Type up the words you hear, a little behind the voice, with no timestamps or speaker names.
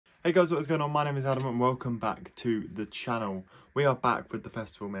Hey guys, what is going on? My name is Adam and welcome back to the channel. We are back with the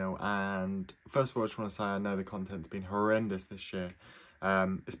festival meal, and first of all I just want to say I know the content's been horrendous this year.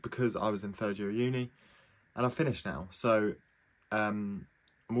 It's because I was in third year of uni and I've finished now, so I'm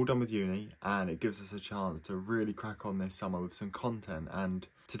all done with uni and it gives us a chance to really crack on this summer with some content. And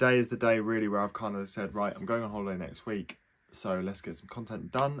today is the day really where I've kind of said, right, I'm going on holiday next week, so let's get some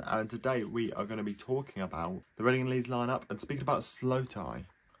content done. And today we are going to be talking about the Reading and Leeds lineup and speaking about SLOWTHAI.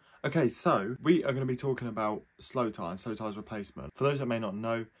 Okay, so we are going to be talking about SLOWTHAI and SLOWTHAI's replacement. For those that may not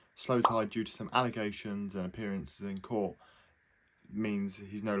know, SLOWTHAI, due to some allegations and appearances in court, means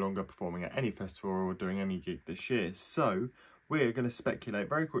he's no longer performing at any festival or doing any gig this year. So we're going to speculate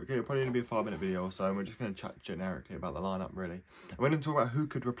very quickly. It'll probably only be a 5-minute video or so, and we're just going to chat generically about the lineup, really. And we're going to talk about who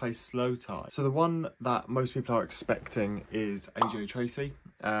could replace SLOWTHAI. So the one that most people are expecting is AJ Tracey.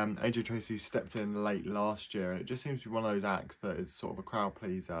 AJ Tracey stepped in late last year, and it just seems to be one of those acts that is sort of a crowd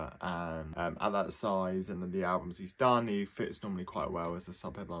pleaser, and at that size and the albums he's done, he fits normally quite well as a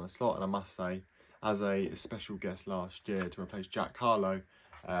sub-headliner slot. And I must say, as a special guest last year to replace Jack Harlow,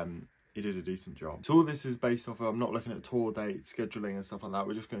 he did a decent job. So all this is based off of, I'm not looking at tour dates, scheduling and stuff like that.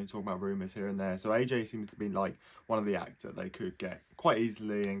 We're just going to talk about rumours here and there. So AJ seems to be like one of the acts that they could get quite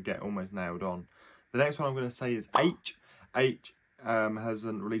easily and get almost nailed on. The next one I'm going to say is H. H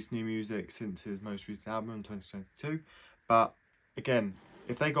hasn't released new music since his most recent album in 2022. But again,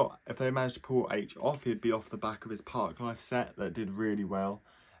 if they managed to pull H off, he'd be off the back of his Park Life set that did really well.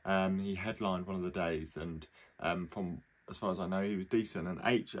 He headlined one of the days, and from as far as I know, he was decent. And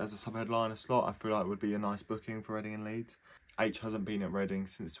H as a sub-headliner slot, I feel like would be a nice booking for Reading and Leeds. H hasn't been at Reading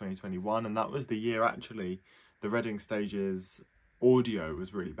since 2021, and that was the year actually the Reading stages audio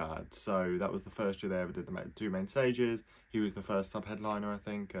was really bad. So that was the first year they ever did the two main stages. He was the first sub-headliner, I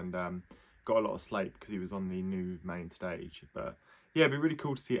think, and got a lot of slate because he was on the new main stage. But yeah, it'd be really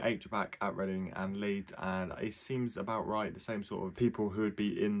cool to see H back at Reading and Leeds, and it seems about right. The same sort of people who would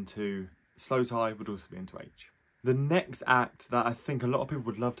be into SLOWTHAI would also be into H. The next act that I think a lot of people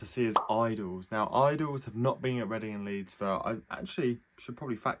would love to see is Idols. Now, Idols have not been at Reading and Leeds for, I actually should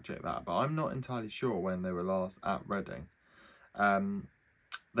probably fact check that, but I'm not entirely sure when they were last at Reading.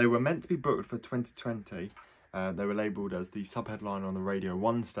 They were meant to be booked for 2020. They were labelled as the sub-headliner on the Radio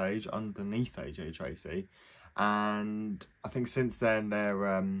 1 stage underneath AJ Tracey. And I think since then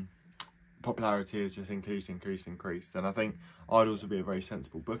their popularity has just increased. And I think Idols would be a very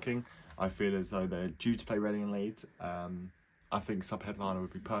sensible booking. I feel as though they're due to play Reading and Leeds. I think sub-headliner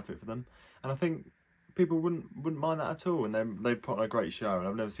would be perfect for them, and I think people wouldn't mind that at all. And they put on a great show, and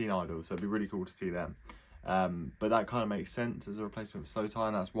I've never seen Idols, so it'd be really cool to see them. But that kind of makes sense as a replacement for SLOWTHAI,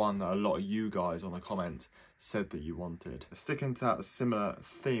 and that's one that a lot of you guys on the comments said that you wanted. Sticking to that similar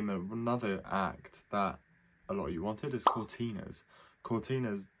theme, another act that a lot of you wanted is Cortinas.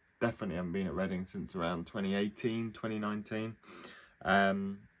 Cortinas definitely haven't been at Reading since around 2018, 2019.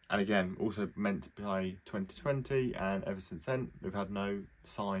 And again, also meant to play 2020, and ever since then, we've had no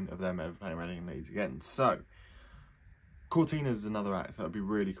sign of them ever playing Reading and Leeds again. So, Cortinas is another act that would be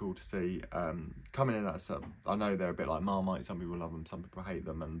really cool to see. Coming in at I know they're a bit like Marmite, some people love them, some people hate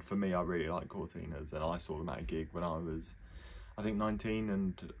them, and for me, I really like Cortinas, and I saw them at a gig when I was, I think, 19,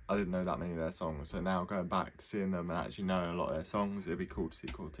 and I didn't know that many of their songs. So now going back to seeing them and actually knowing a lot of their songs, it'd be cool to see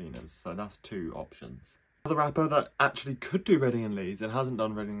Cortinas. So that's two options. Another rapper that actually could do Reading and Leeds and hasn't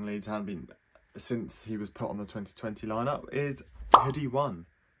done Reading and Leeds, hasn't been since he was put on the 2020 lineup, is Heady One.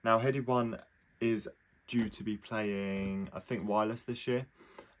 Now, Heady One is due to be playing, I think, Wireless this year.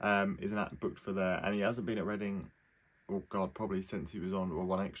 Is an act booked for there, and he hasn't been at Reading, oh god, probably since he was on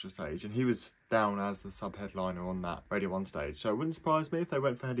One Extra stage, and he was down as the sub-headliner on that Radio 1 stage. So it wouldn't surprise me if they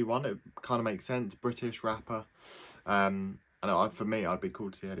went for Heady One. It kind of makes sense. British rapper. And for me, I'd be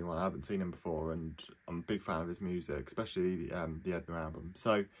cool to see Heady One. I haven't seen him before, and I'm a big fan of his music, especially the Edna album.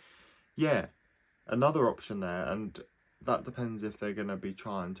 So, yeah, another option there, and that depends if they're going to be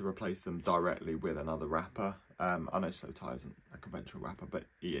trying to replace them directly with another rapper. I know SLOWTHAI isn't a conventional rapper, but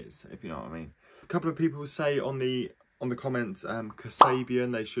he is, if you know what I mean. A couple of people say on the comments,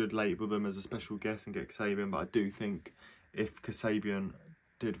 Kasabian, they should label them as a special guest and get Kasabian, but I do think if Kasabian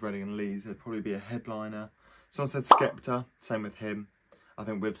did Reading and Leeds, there'd probably be a headliner. Someone said Skepta, same with him. I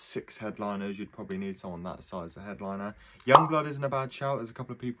think with 6 headliners, you'd probably need someone that size as a headliner. Youngblood isn't a bad shout. There's a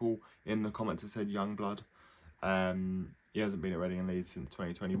couple of people in the comments that said Youngblood. He hasn't been at Reading and Leeds since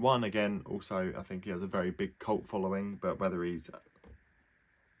 2021. Again, also, I think he has a very big cult following, but whether he's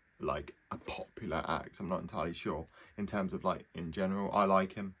like a popular act, I'm not entirely sure. In terms of like, in general, I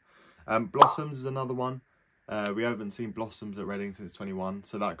like him. Blossoms is another one. We haven't seen Blossoms at Reading since 21,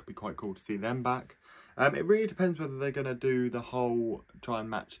 so that could be quite cool to see them back. It really depends whether they're going to do the whole try and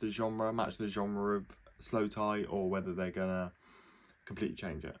match the genre of slow tie, or whether they're going to completely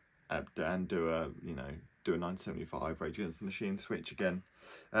change it and do a, you know, do a 975 Rage Against the Machine switch again.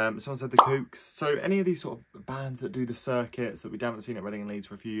 Someone said the Kooks. So any of these sort of bands that do the circuits that we haven't seen at Reading and Leeds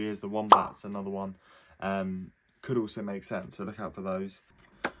for a few years, the Wombats, another one, could also make sense. So look out for those.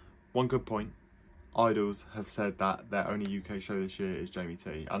 One good point. Idols have said that their only UK show this year is Jamie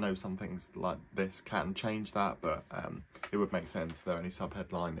T. I know some things like this can change that, but it would make sense. Their only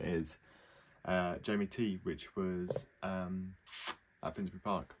sub-headline is Jamie T, which was at Finsbury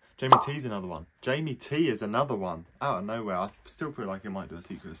Park. Jamie T's another one. Jamie T is another one out of nowhere. I still feel like he might do a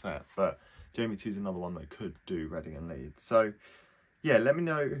secret set, but Jamie T's another one that could do Reading and Leeds. So yeah, let me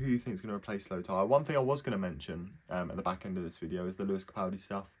know who you think is going to replace SLOWTHAI. One thing I was going to mention at the back end of this video is the Lewis Capaldi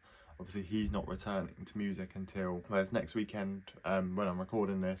stuff. Obviously, he's not returning to music until, well, it's next weekend when I'm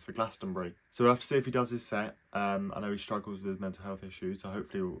recording this for Glastonbury. So we'll have to see if he does his set. I know he struggles with mental health issues, so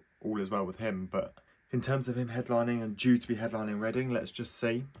hopefully all is well with him. But in terms of him headlining and due to be headlining Reading, let's just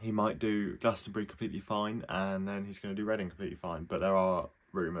see. He might do Glastonbury completely fine, and then he's going to do Reading completely fine. But there are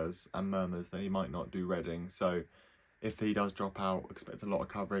rumours and murmurs that he might not do Reading. So if he does drop out, expect a lot of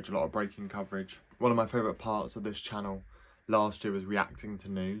coverage, a lot of breaking coverage. One of my favourite parts of this channel last year was reacting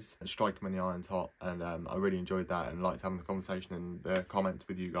to news and striking when the iron's hot, and I really enjoyed that and liked having the conversation in the comments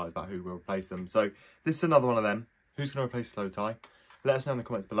with you guys about who will replace them. So this is another one of them. Who's going to replace SLOWTHAI? Let us know in the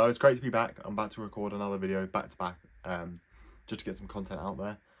comments below. It's great to be back. I'm about to record another video back to back just to get some content out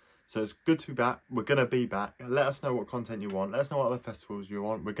there. So it's good to be back. We're going to be back. Let us know what content you want. Let us know what other festivals you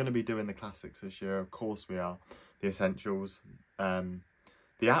want. We're going to be doing the classics this year. Of course we are. The essentials.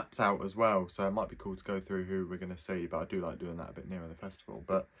 The app's out as well, so it might be cool to go through who we're going to see, but I do like doing that a bit nearer the festival.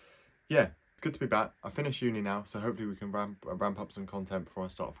 But yeah, it's good to be back. I finished uni now, so hopefully we can ramp up some content before I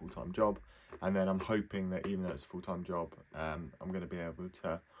start a full-time job. And then I'm hoping that even though it's a full-time job, I'm going to be able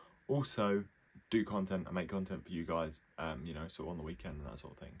to also do content and make content for you guys, you know, sort of on the weekend and that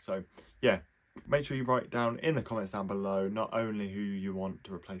sort of thing. So yeah, make sure you write down in the comments down below not only who you want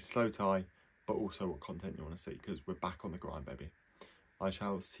to replace SLOWTHAI, but also what content you want to see, because we're back on the grind, baby. I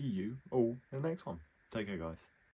shall see you all in the next one. Take care, guys.